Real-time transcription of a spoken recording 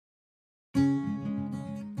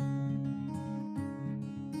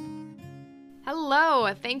Hello,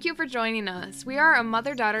 thank you for joining us. We are a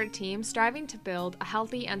mother daughter team striving to build a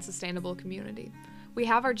healthy and sustainable community. We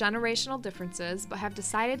have our generational differences, but have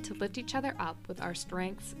decided to lift each other up with our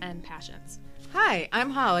strengths and passions. Hi,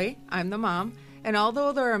 I'm Holly. I'm the mom. And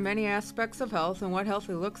although there are many aspects of health and what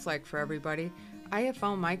healthy looks like for everybody, I have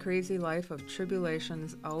found my crazy life of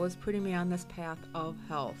tribulations always putting me on this path of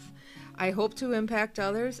health. I hope to impact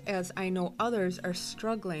others as I know others are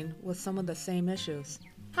struggling with some of the same issues.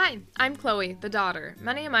 Hi, I'm Chloe, the daughter.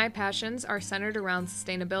 Many of my passions are centered around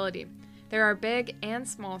sustainability. There are big and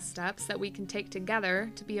small steps that we can take together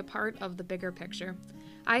to be a part of the bigger picture.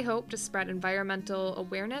 I hope to spread environmental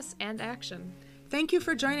awareness and action. Thank you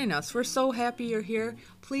for joining us. We're so happy you're here.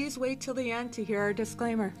 Please wait till the end to hear our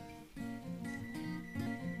disclaimer.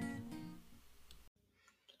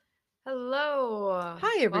 Hello.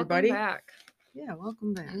 Hi, everybody. Welcome back. Yeah,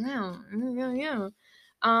 welcome back. Yeah.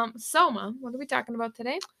 Soma, what are we talking about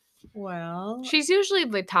today? Well, She's usually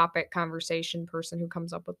the topic conversation person who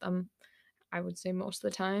comes up with them. I would say most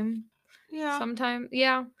of the time. yeah. Sometimes,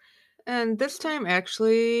 yeah. And this time,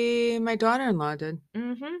 actually, my daughter-in-law did.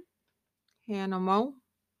 Mm-hmm. Hannah Mo.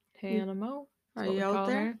 Hannah Mo. Are That's what you we out call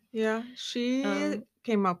there? her. Yeah, she Um,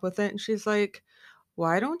 came up with it and she's like,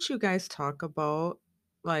 why don't you guys talk about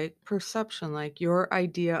like perception, like your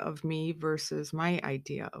idea of me versus my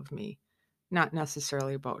idea of me? Not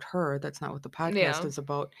necessarily about her. That's not what the podcast yeah. is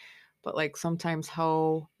about. But like sometimes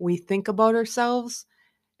how we think about ourselves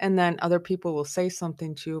and then other people will say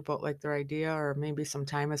something to you about like their idea or maybe some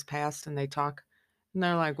time has passed and they talk and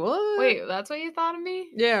they're like, what? Wait, that's what you thought of me?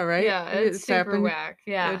 Yeah, right? Yeah, it's It's super happened. whack.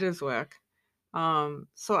 Yeah. It is whack.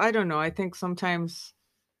 So I don't know. I think sometimes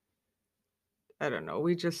I don't know.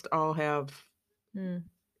 We just all have Mm.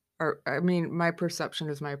 or I mean, my perception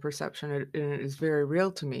is my perception and it is very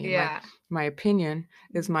real to me. My Yeah. my opinion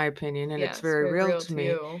is my opinion and Yeah, it's it's very very real real to to me.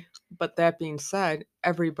 you. But that being said,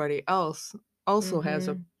 everybody else also has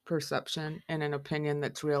a Mm-hmm. perception and an opinion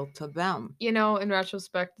that's real to them. You know, in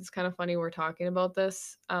retrospect, it's kind of funny we're talking about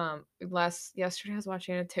this. Yesterday I was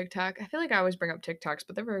watching a TikTok. I feel like I always bring up TikToks,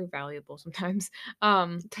 but they're very valuable sometimes.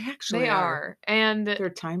 They actually They are. are, and They're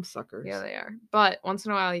time yeah, suckers. they are. But once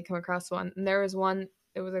in a while, you come across one, and there was one.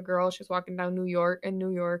 It was a girl. She was walking down New York,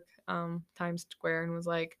 Times Square, and was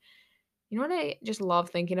like, "You know what I just love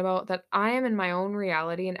thinking about? That I am in my own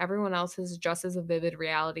reality, and everyone else is just as a vivid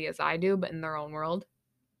reality as I do, but in their own world."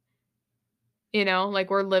 You know, like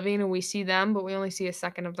we're living and we see them, but we only see a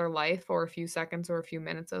second of their life or a few seconds or a few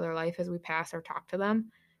minutes of their life as we pass or talk to them.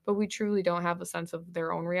 But we truly don't have a sense of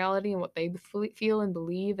their own reality and what they feel and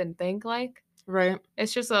believe and think like. Right?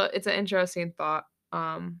 It's an interesting thought,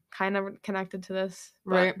 kind of connected to this,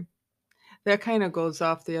 but Right. That kind of goes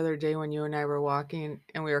off the other day when you and I were walking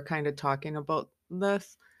and we were kind of talking about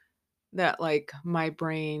this that like my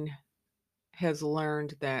brain has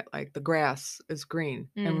learned that like the grass is green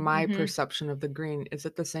and my mm-hmm. perception of the green is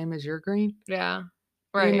it the same as your green? Yeah, You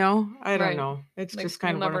right, know, I don't right. know. It's Like just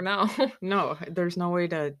we'll kind of one never of know. no, there's no way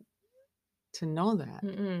to know that.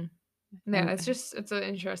 Mm-mm. Yeah, And it's an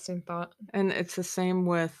interesting thought. and it's the same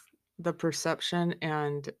with the perception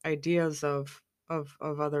and ideas of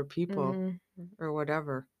other people Mm-hmm. or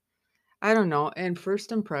whatever. I don't know. And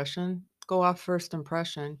first impression, go off first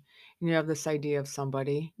impression, and you have this idea of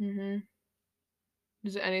somebody. Mm-hmm.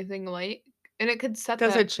 Is it anything like, and it could set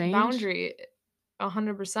Does that it change? boundary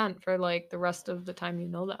 100% for like the rest of the time you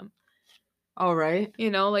know them. All right.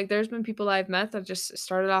 You know, like there's been people I've met that just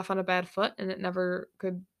started off on a bad foot and it never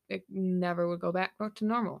would go back to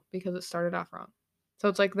normal because it started off wrong. So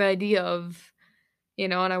it's like the idea of, you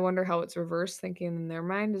know, and I wonder how it's reverse thinking in their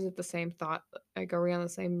mind. Is it the same thought? Like, are we on the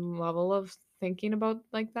same level of thinking about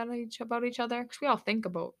like that about each other? Because we all think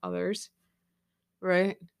about others.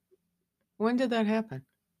 Right. When did that happen?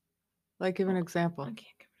 Like, give an Oh, I example. can't give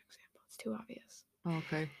an example. It's too obvious.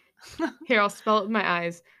 Okay. Here, I'll spell it with my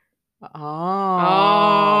eyes. Oh,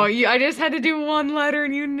 Oh. I just had to do one letter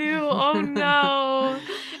and you knew. Oh no.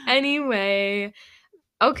 Anyway,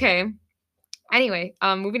 okay. Anyway,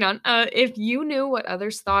 moving on. If you knew what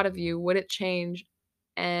others thought of you, would it change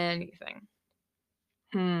anything?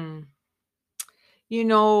 Hmm. You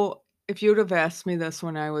know, if you'd have asked me this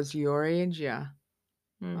when I was your age, yeah,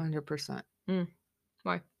 Mm, 100%. mm.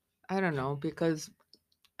 Why? I don't know because,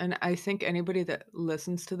 and I think anybody that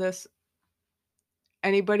listens to this,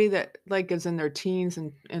 anybody that like is in their teens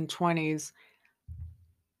and 20s,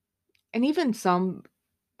 and even some,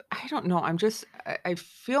 I don't know. I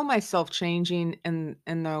feel myself changing in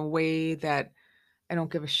the way that I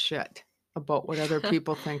don't give a shit about what other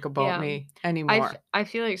people think about Yeah. me anymore. I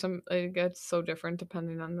feel like some it gets so different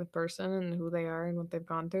depending on the person and who they are and what they've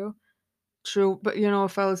gone through. True, but,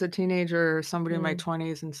 if I was a teenager or somebody in my Mm.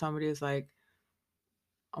 20s and somebody's like,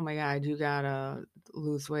 "Oh my god, you gotta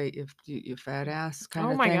lose weight, you fat ass,"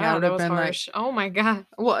 Oh kinda my thing, I god, would that have was been like, harsh. Oh my god.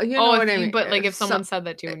 well, you Oh, know if what I you mean? but, like, if So someone said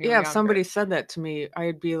that to you when you were yeah, if somebody younger. said that to me,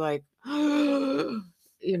 I'd be like,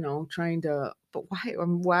 trying to, but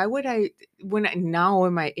why would I, when I now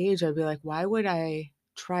in my age, I'd be like, "Why would I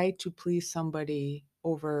try to please somebody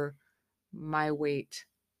over my weight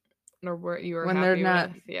Or what you were when happy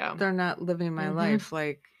with, yeah. they're not living my Mhm. life?"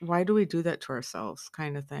 Like, why do we do that to ourselves,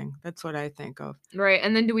 kinda thing? That's what I think of. Right,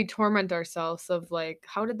 and then do we torment ourselves of, like,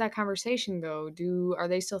 how did that conversation go? Are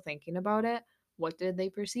they still thinking about it? What did they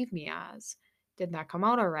perceive me as? Did that come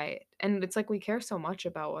out alright? And it's like we care so much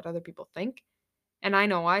about what other people think, and I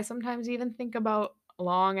know I sometimes even think about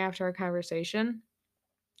long after a conversation,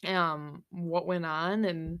 what went on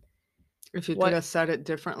and If you could what have said it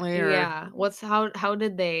differently or yeah, how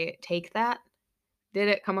did they take that? Did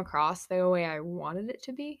it come across the way I wanted it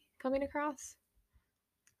to be coming across?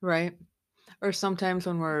 right? Or sometimes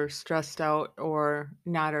when we're stressed out or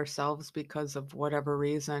not ourselves because of whatever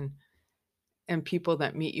reason, and people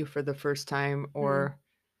that meet you for the first time Mm, or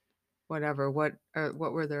whatever, what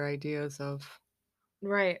were their ideas of,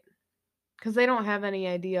 right. 'Cause they don't have any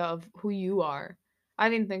idea of who you are. I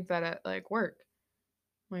didn't think that at, like, work.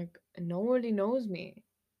 Like, nobody knows me.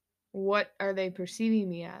 What are they perceiving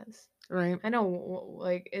me as? right? I know,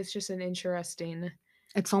 like, it's just an interesting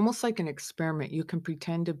It's almost like an experiment. You can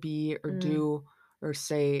pretend to be or mm, do or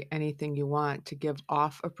say anything you want to give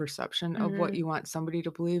off a perception of what mhm, you want somebody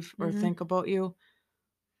to believe or mhm, think about you,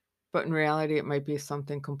 but in reality, it might be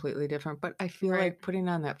something completely different. But I feel right. like putting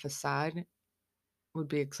on that facade would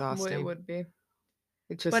be It exhausting. would be.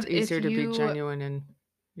 It's just But if easier to be you genuine in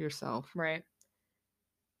yourself. right.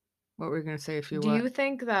 What were you gonna say if you Do what? you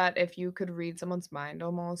think that if you could read someone's mind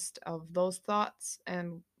almost of those thoughts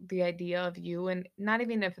and the idea of you, and not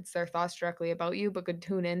even if it's their thoughts directly about you, but could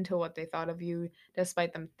tune into what they thought of you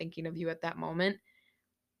despite them thinking of you at that moment,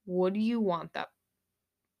 would you want that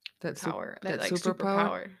power, that, That like,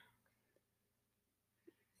 superpower? superpower?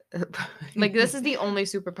 Like, this is the only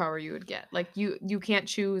superpower you would get. Like, you can't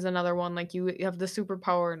choose another one, like, you have the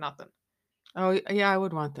superpower or nothing. Oh, yeah, I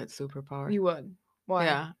would want that superpower. You would.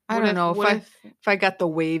 Why? Yeah. I don't know, What if if I got the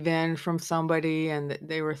wave in from somebody and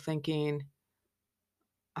they were thinking,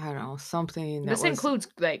 I don't know, something that this was includes,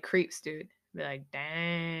 like, creeps, dude. Be like,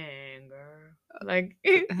 "Dang, girl." Like,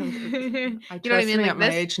 you I know what I trust mean? me, Like, at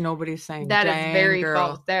my this age, nobody's saying, that is "Dang, very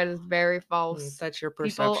false. girl." That is very false. That's your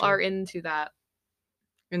People are perception. into that.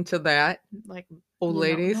 Into that, Like, old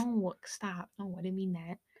ladies? no, stop. No, I didn't mean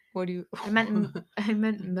that. What do you I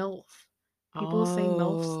meant MILF. People say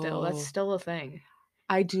MILF still. That's Oh. still a thing.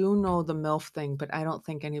 I do know the MILF thing, but I don't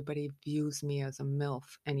think anybody views me as a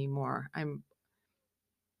MILF anymore. I'm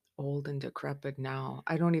old and decrepit now.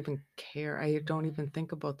 I don't even care. I don't even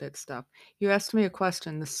think about that stuff. You asked me a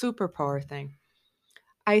question, the superpower thing.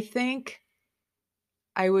 I think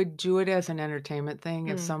I would do it as an entertainment thing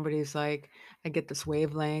if Mm, somebody's like, I get this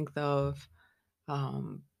wavelength of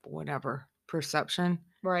whatever perception.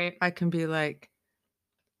 right. I can be like,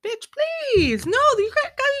 bitch, please. No, you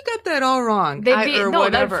got that all wrong. They'd I be or no,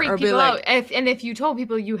 that would whatever. freak Or be people out. like, If you told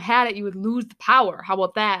people you had it, you would lose the power. How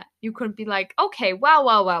about that? You couldn't be like, "Okay, wow,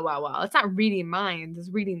 wow, wow, wow, wow." It's not reading minds, it's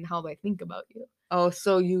reading how they think about you. oh,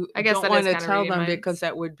 so you I guess don't that is want to kinda tell reading them because minds.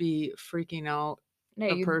 that would be freaking out Yeah,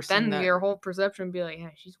 a you person then that your whole perception would be like,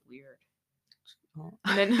 "Yeah, she's weird." oh.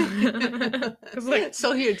 And then 'cause, like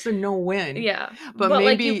So it's a no-win. yeah, But but,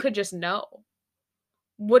 like, you maybe could just know.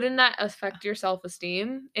 Wouldn't that affect your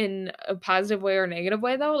self-esteem in a positive way or negative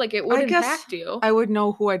way, though? Like, it would I guess impact you. I would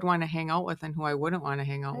know who I'd wanna hang out with and who I wouldn't wanna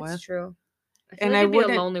hang out That's with. true. I feel And like I it'd be a wouldn't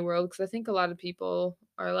lonely world because I think a lot of people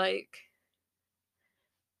are, like,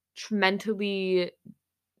 mentally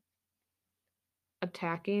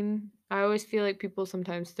attacking. I always feel like people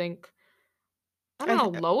sometimes think I don't I know,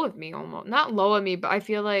 th low of me almost not low of me, but I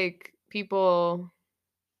feel like people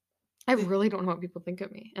I really don't know what people think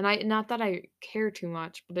of me, and I not that I care too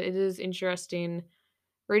much, but it is interesting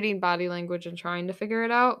reading body language and trying to figure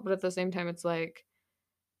it out, but at the same time, it's like,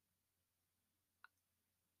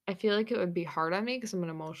 I feel like it would be hard on me because 'cause I'm an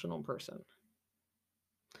emotional person.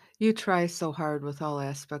 you try so hard with all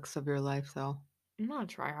aspects of your life, though. I'm not a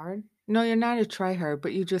tryhard. No, you're not a tryhard,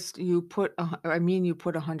 but you put you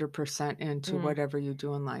put 100% into Mm, whatever you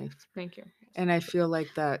do in life. thank you. Yes, And I thank you. feel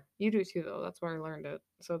like that You do too, though, that's where I learned it.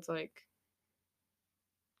 So it's like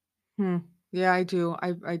hmm, yeah, I do.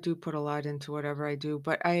 I do put a lot into whatever I do,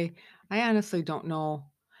 but I honestly don't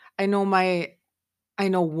know. I know my I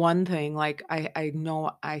know one thing, like I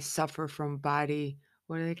know I suffer from body,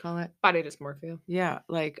 what do they call it? Body dysmorphia. Yeah,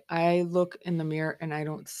 like, I look in the mirror and I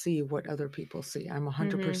don't see what other people see. I'm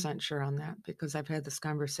Mhm. 100% sure on that because I've had this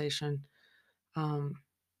conversation, um,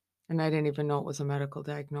 and I didn't even know it was a medical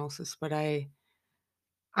diagnosis, but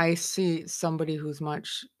I see somebody who's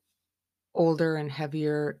much older and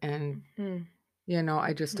heavier and, Mhm.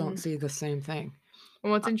 I just don't Mhm. see the same thing.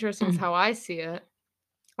 And what's Uh interesting is how I see it,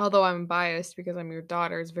 although I'm biased because I'm your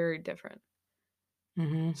daughter, is very different.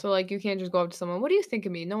 Mhm. So, like, you can't just go up to someone, "What do you think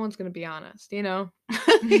of me?" No one's gonna be honest, you know?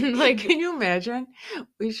 Like, Can you imagine?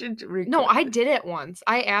 We should no, record I did it once.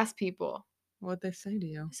 I asked people. what they say to I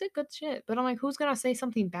you. said good shit, but I'm like, who's gonna say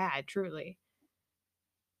something bad, truly?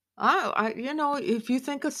 If you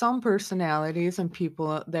think of some personalities and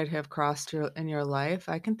people that have crossed in your life,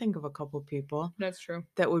 I can think of a couple people That's true.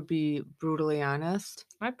 that would be brutally honest.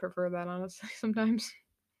 I prefer that, honestly, sometimes.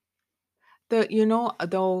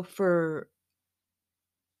 Though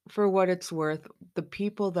for what it's worth, the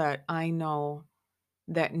people that I know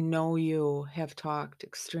you have talked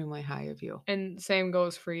extremely high of you. And same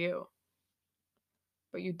goes for you,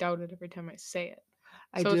 but you doubt it every time I say it.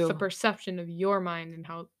 I So it's the do. perception of your mind and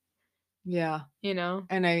how, Yeah. you know?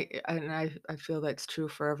 And I feel that's true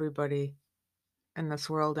for everybody in this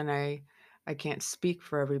world, and I can't speak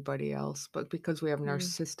for everybody else, but because we have Mm.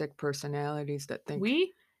 narcissistic personalities that think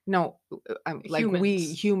We? no, like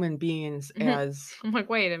we Humans. human beings Mhm. as I'm like,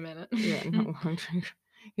 "Wait a minute." yeah, no,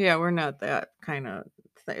 yeah, we're not that kind of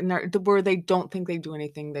where they don't think they do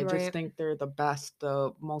anything. They just Right. think they're the best,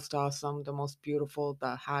 the most awesome, the most beautiful,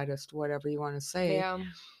 the hottest, whatever you want to say. Yeah.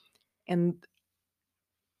 And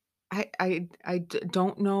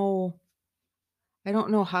don't know. I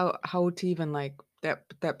don't know how to even like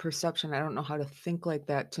that perception. I don't know how to think like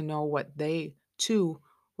that to know what they too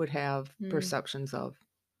would have Mm. perceptions of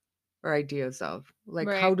or ideas of.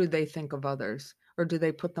 Like how Right. do they think of others? Or do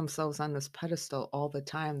they put themselves on this pedestal all the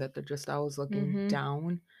time that they're just always looking Mhm.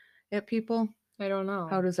 down at people? I don't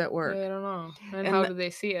How know. does that I work? don't know. And And how do they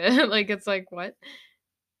see it? Like, it's like, "What?"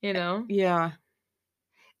 You know? yeah.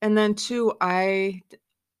 And then too, I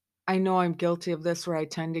know I'm guilty of this where I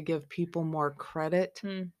tend to give people more credit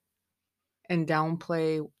Mm. and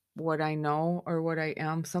downplay what I know or what I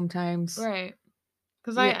am sometimes. Right.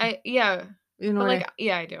 'Cause Yeah, yeah. you know But, what like, I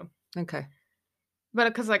yeah, I do. okay. But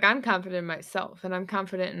because like, I'm confident in myself, and I'm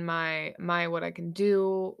confident in my what I can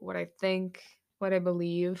do, what I think, what I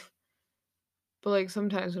believe. But, like,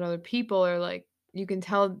 sometimes when other people are, like, you can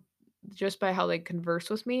tell just by how they converse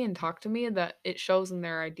with me and talk to me that it shows in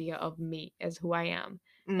their idea of me as who I am.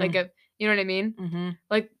 Like, Mm, if you know what I mean? mhm.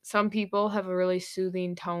 Like, some people have a really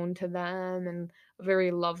soothing tone to them and a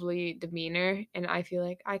very lovely demeanor, and I feel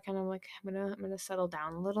like I kind of like, I'm gonna settle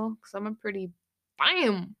down a little because 'cause I'm a pretty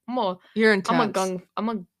bam! You're I'm a intense. gung I'm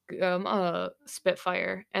a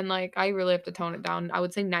spitfire, and, like, I really have to tone it down, I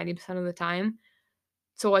would say 90% of the time,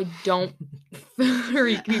 so I don't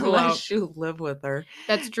freak people out. Unless you live with her.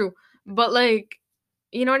 That's true, but, like,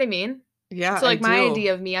 you know what I mean? Yeah, So, I like, my do.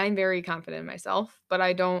 idea of me, I'm very confident in myself, but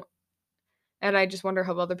I don't and I just wonder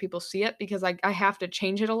how other people see it because I have to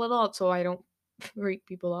change it a little so I don't freak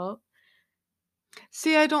people out.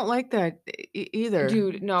 See, I don't like that either.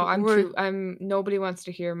 Dude, no, We're nobody wants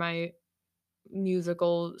to hear my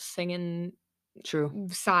musical singing true.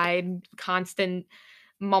 side, constant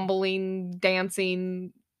mumbling,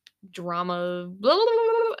 dancing, drama, blah, blah, blah,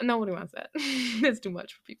 blah, blah. Nobody wants that. It's too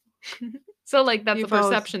much for people. So, like, that's a You've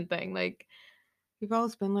always perception thing, like you've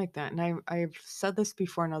always been like that, and I've said this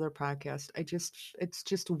before in other podcasts. It's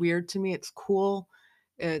just weird to me. It's cool.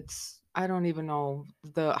 It's I don't even know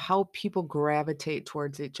the how people gravitate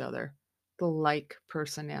towards each other. The like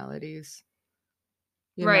personalities,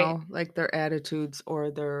 right, like their attitudes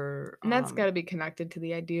or their and that's gotta be connected to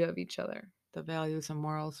the idea of each other. the values and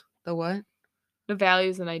morals. The what? The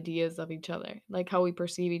values and ideas of each other, like how we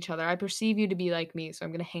perceive each other. I perceive you to be like me, so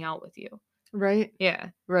I'm gonna hang out with you. Right?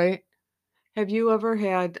 Yeah. Right? Have you ever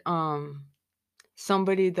had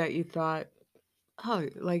somebody that you thought, "Oh,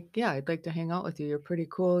 like, yeah, I'd like to hang out with you. You're pretty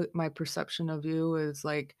cool. My perception of you is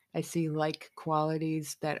like I see like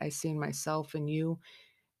qualities that I see in myself and you."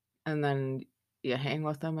 And then you hang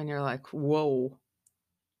with them and you're like, "Whoa."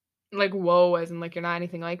 Like, "Whoa," as in, like, "You're not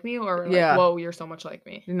anything like me," or like, Yeah. "Whoa, you're so much like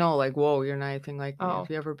me?" Like, "Whoa, you're not anything like me." Have Oh,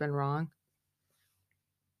 you ever been wrong?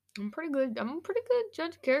 I'm a pretty good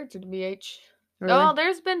judge of character to BH. Oh, Really?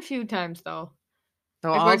 there's been few times, though,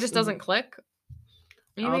 So like, where it just doesn't click.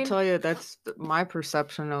 You I'll mean? tell you that's my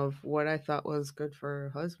perception of what I thought was good for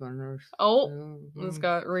a husband or Oh, this so.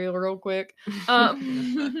 got real quick.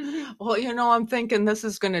 Well, I'm thinking this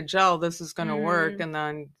is gonna gel, this is gonna work, Mhm, and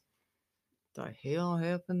then the hell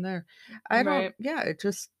happened there? I don't right. yeah, it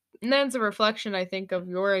just And then it's a reflection, I think, of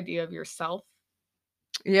your idea of yourself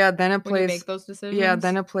Yeah, then it when you plays make those yeah,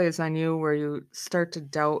 then decisions. it plays on you where you start to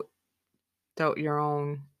doubt your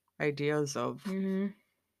own ideas of Mhm.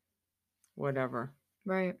 whatever.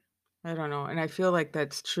 Right. I don't know, and I feel like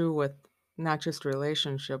that's true with not just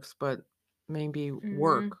relationships, but maybe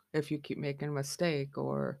Mhm. work if you keep making a mistake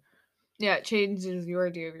or Yeah, it changes your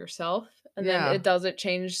idea of yourself, and then yeah, it doesn't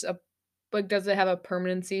change a like, does it have a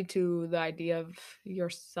permanency to the idea of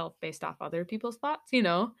yourself based off other people's thoughts, you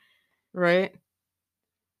know? right?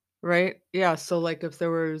 Right? Yeah, so, like, if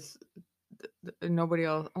there was nobody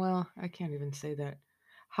else well, I can't even say that.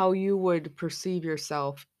 How you would perceive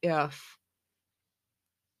yourself if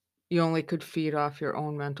you only could feed off your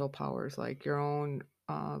own mental powers, like your own,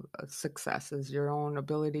 successes, your own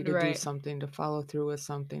ability to do Right. something, to follow through with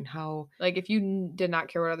something, how Like, if you did not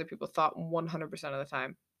care what other people thought 100% of the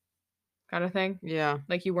time kinda thing, yeah,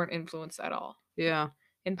 like, you weren't influenced at all. yeah.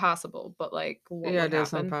 Impossible, but, like, what Yeah, would it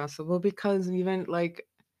is happen? impossible because even, like,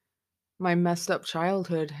 my messed up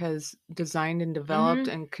childhood has designed and developed Mhm.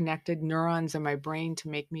 and connected neurons in my brain to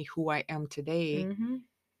make me who I am today, Mhm.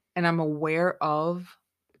 and I'm aware of,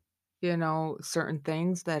 certain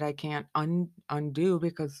things that I can't undo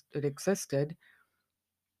because it existed,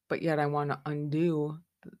 but yet I wanna undo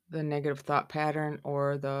the negative thought pattern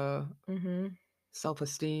or the Mhm.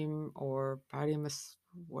 self-esteem or body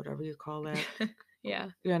whatever you call that,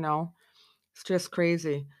 Yeah. you know? It's just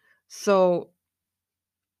crazy. So,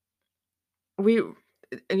 we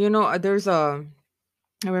there's a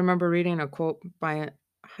I remember reading a quote by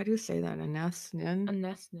how do you say that? Ines A Nin?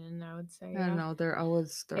 Nesnin, I would say, I don't yeah. know, they're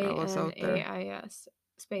always out there. ANAIS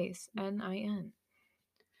space NIN.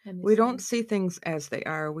 We don't Aniston. see things as they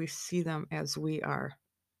are, we see them as we are.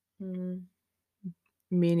 Mhm.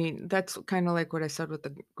 Meaning that's kinda like what I said with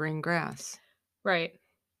the green grass. Right.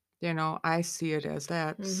 I see it as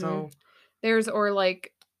that, Mhm. so There's or,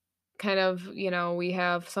 like, kind of, we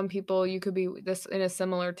have some people you could be this in a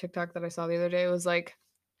similar TikTok that I saw the other day, it was like,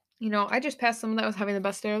 I just passed someone that was having the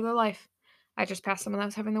best day of their life. I just passed someone that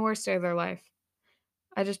was having the worst day of their life.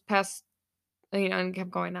 I just passed and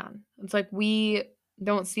kept going on. It's like we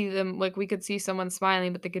don't see them like, we could see someone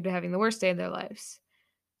smiling, but they could be having the worst day of their lives.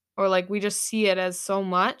 Or, like, we just see it as so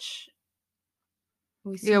much.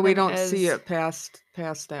 We see yeah, we them don't see as it past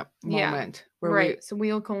that yeah, moment where we right. So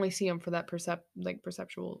we'll only see them for that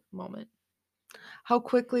perceptual moment. how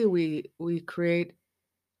quickly we create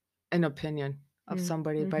an opinion of Mm,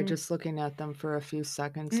 somebody by mhm. just looking at them for a few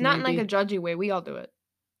seconds, Not in, like, a maybe. judgy way, we all do it,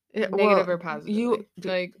 Yeah, negative well, or you positively.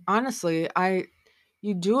 d Like honestly,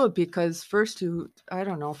 you do it because first I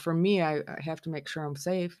don't know, for me, I have to make sure I'm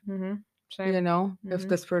safe, mhm, same. if Mhm,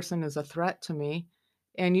 this person is a threat to me,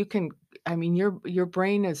 and you can I mean, your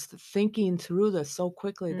brain is thinking through this so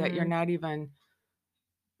quickly that you're mhm, not even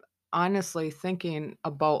honestly thinking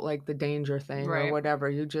about, like, the danger thing or right, whatever,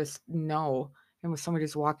 you just know, and when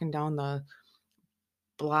somebody's walking down the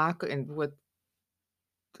block and with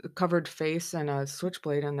a covered face and a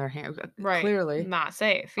switchblade in their hand, right. clearly, Not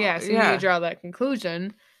safe, yeah, so you yeah. draw that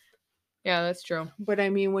conclusion. Yeah, that's true. But I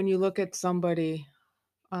mean, when you look at somebody,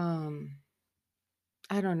 um,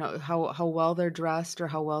 I don't know how well they're dressed or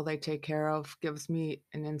how well they take care of gives me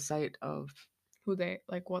an insight of Who they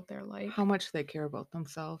like, what they're how like. much they care about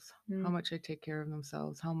themselves, how Mm. much they take care of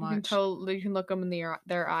themselves, how You can much tell you can look them in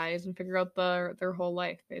their eyes and figure out their whole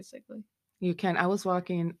life, basically. you can. I was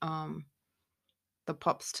walking the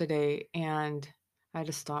pups today and I had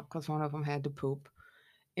to stop because one of them had to poop.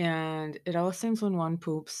 And it always seems when one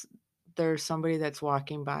poops, there's somebody that's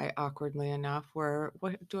walking by awkwardly enough where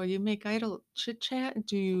what do you make idle chit chat?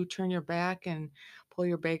 Do you turn your back and pull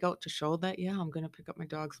your bag out to show that, yeah, I'm gonna pick up my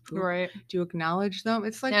dog's poop? Right. Do you acknowledge them?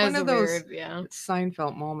 It's like That one is of those weird, yeah.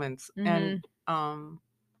 Seinfeld moments. And Mhm,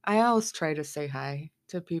 I always try to say hi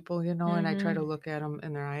to people, and I try to mhm, look at them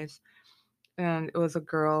in their eyes. And it was a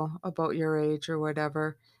girl about your age or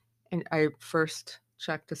whatever, and I first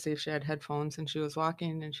checked to see if she had headphones, and she was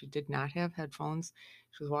walking, and she did not have headphones.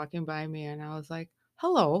 She was walking by me, and I was like,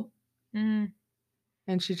 "Hello," mhm.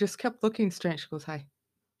 and she just kept looking straight. She goes, "Hi,"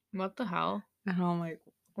 What the hell? and I'm like,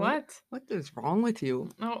 "What? What? What is wrong with you?"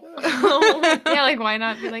 Oh. Yeah, like, why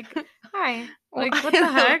not be like, "Hi." Well, Like, what the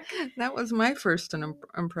heck? that was my first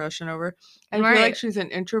impression of her. I feel like Right. she's an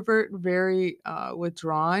introvert, very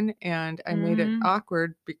withdrawn, and I made it Mhm.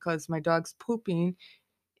 awkward because my dog's pooping,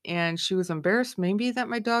 and she was embarrassed maybe that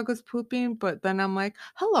my dog was pooping, but then I'm like,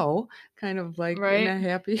 "Hello," kind of like in Right? a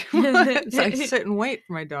happy moment. So I sit and wait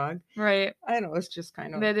for my dog. Right. I know it's just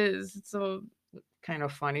That is so kind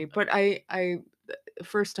of funny, but I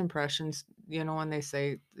first impressions, when they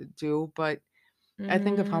say do, but I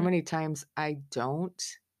think of how mhm. many times I don't.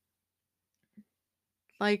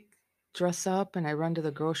 like dress up and I run to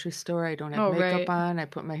the grocery store. I don't have Oh, makeup right. on. I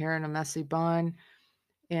put my hair in a messy bun.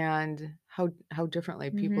 And how differently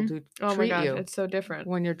people Mhm. do Oh my treat gosh, you it's so different.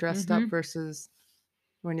 when you're dressed up Mhm. versus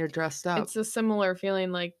when you're dressed up. It's a similar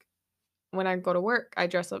feeling like when I go to work, I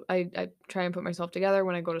dress up I try and put myself together.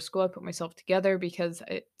 When I go to school, I put myself together because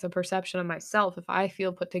it's a perception of myself. If I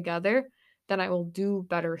feel put together, then I will do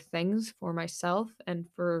better things for myself and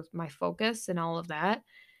for my focus and all of that.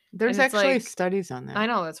 And There's it's actually like studies on I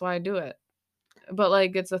that. know that's why I do it. But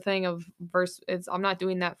like it's a thing of it's I'm not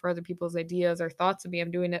doing that for other people's ideas or thoughts of me.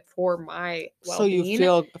 I'm doing it for my So you well-being.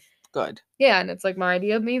 feel good. Yeah, and it's like my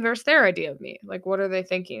idea of me versus their idea of me. Like, what are they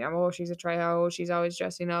thinking? Oh, she's a tryhard. Oh, she's always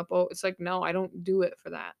dressing up. Oh, it's like, no, I don't do it for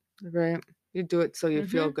that. Right. You do it so you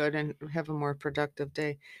feel Mhm. good and have a more productive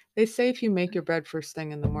day. They say if you make your bed first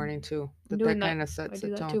thing in the morning too, I'm that doing that. kind of I sets do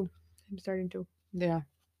the that tone. too. I'm starting to. Yeah.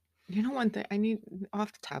 You know one thing I need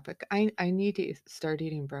off the topic. I need to start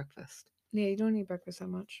eating breakfast. Yeah, you don't eat breakfast that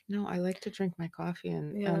much. No, I like to drink my coffee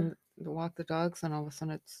and Yeah. walk the dogs, and all of a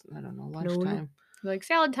sudden it's I don't know No. lunchtime. Like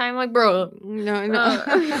salad time, like bro. No, no.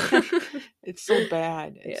 Uh, It's so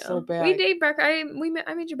bad. It's yeah, so we bad. did breakfast.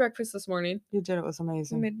 I made you breakfast this morning. You did. It was We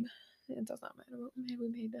amazing. made. It does not matter what we made. We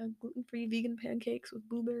made gluten-free vegan pancakes with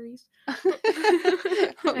blueberries.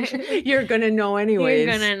 You're gonna know You're anyways,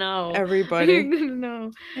 gonna know. You're everybody. gonna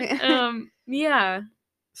know. Yeah.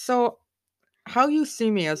 So, how you see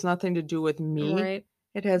me has nothing to do with me. Right.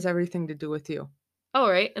 It has everything to do with you. Oh,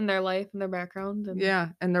 right. And their life and their background and Yeah,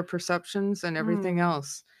 and their perceptions and everything mm,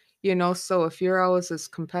 else. So if you're always this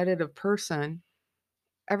competitive person,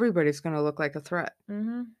 everybody's gonna look like a threat.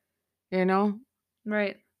 mhm. You know?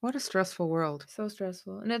 Right. What a stressful world. So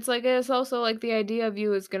stressful. And it's also like the idea of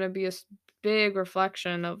you is gonna be a big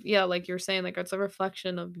reflection of yeah, like you're saying, like it's a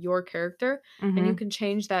reflection of your character, and you Mhm. can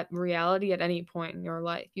change that reality at any point in your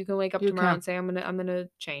life. You can wake up You tomorrow can. and say, I'm gonna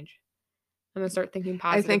change. I'm gonna start thinking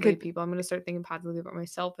I think positively of it people. I'm gonna start thinking positively about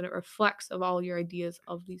myself, and it reflects of all your ideas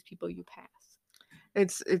of these people you pass.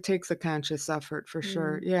 it takes a conscious effort for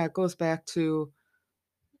sure. Mm. Yeah, it goes back to,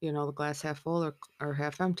 the glass half full or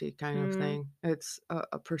half empty kind of Mm. thing. It's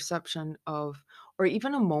a perception of, or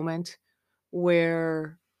even a moment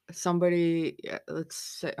where somebody, let's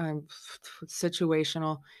say,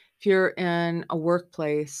 situational. If you're in a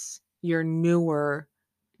workplace, you're newer,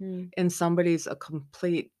 Mm. and somebody's a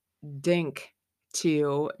complete dink to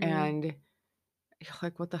you, Mm. and you're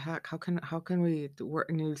like, what the heck? How can we work?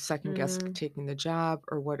 And you second guess Mm. taking the job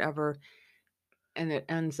or whatever, and it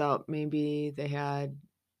ends up maybe they had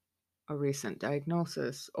a recent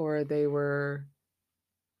diagnosis, or they were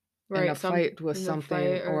in a Right. Some fight with in a something,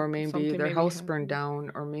 fight or or maybe something their maybe house burned happened.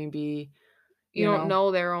 down, or maybe, You you don't know,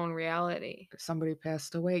 know their own reality. somebody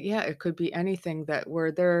passed away. Yeah, it could be anything that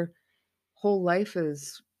where their whole life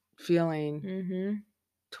is feeling Mhm.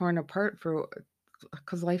 torn apart for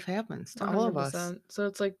because life happens to all of us. 100%. So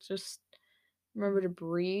it's like just remember to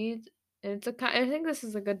breathe. And I think this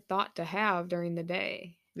is a good thought to have during the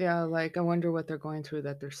day. Yeah, like I wonder what they're going through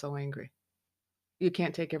that they're so angry. You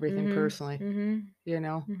can't take everything Mhm. personally, Mhm. you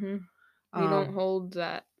know? Mhm. You don't Um, hold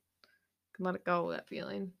that. Let it go. That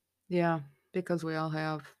feeling. yeah, because we all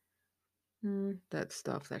have Mm. that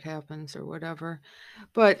stuff that happens or whatever.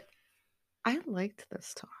 But I liked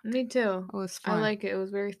this talk. Me too. It was I fun. like it. It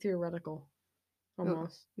was very theoretical, Oh,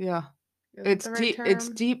 almost. yeah. Isn't It's the right deep it's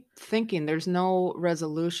term? deep thinking. There's no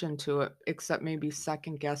resolution to it except maybe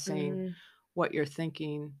second guessing Mhm. what you're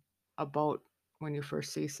thinking about when you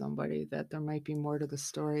first see somebody, that there might be more to the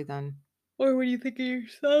story than Or when you think of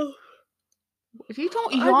yourself. if you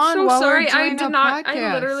don't I'm yawn so while we're sorry. doing a I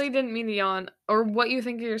podcast. literally didn't mean to yawn. Or what you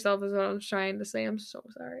think of yourself is what I was trying to say. I'm so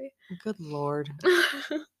sorry. Good Lord.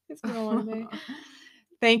 It's been a long day.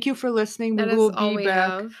 Thank you for listening. We That is will all be we back.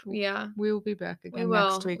 have. Yeah. We will be back We again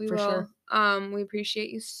next will. week We for will. sure. We appreciate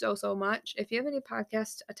you so, so much. If you have any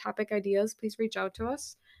podcast topic ideas, please reach out to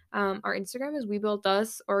us. Our Instagram is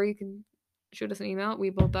WeBuildUs, or you can shoot us an email at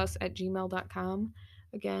WeBuildUs@gmail.com.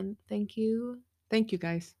 Again, thank you. Thank you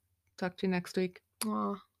guys. Talk to you next week.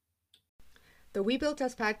 Aw. The We Built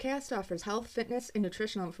Us podcast offers health, fitness, and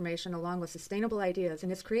nutritional information along with sustainable ideas and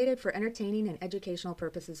is created for entertaining and educational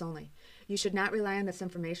purposes only. You should not rely on this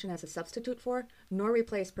information as a substitute for, nor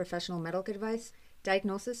replace professional medical advice,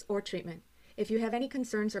 diagnosis, or treatment. If you have any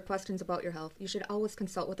concerns or questions about your health, you should always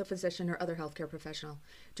consult with a physician or other healthcare professional.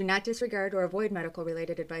 Do not disregard or avoid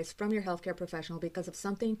medical-related advice from your healthcare professional because of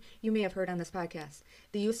something you may have heard on this podcast.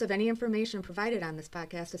 The use of any information provided on this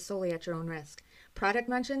podcast is solely at your own risk. Product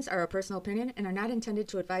mentions are a personal opinion and are not intended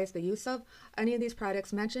to advise the use of any of these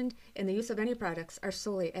products mentioned, and the use of any products are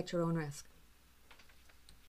solely at your own risk.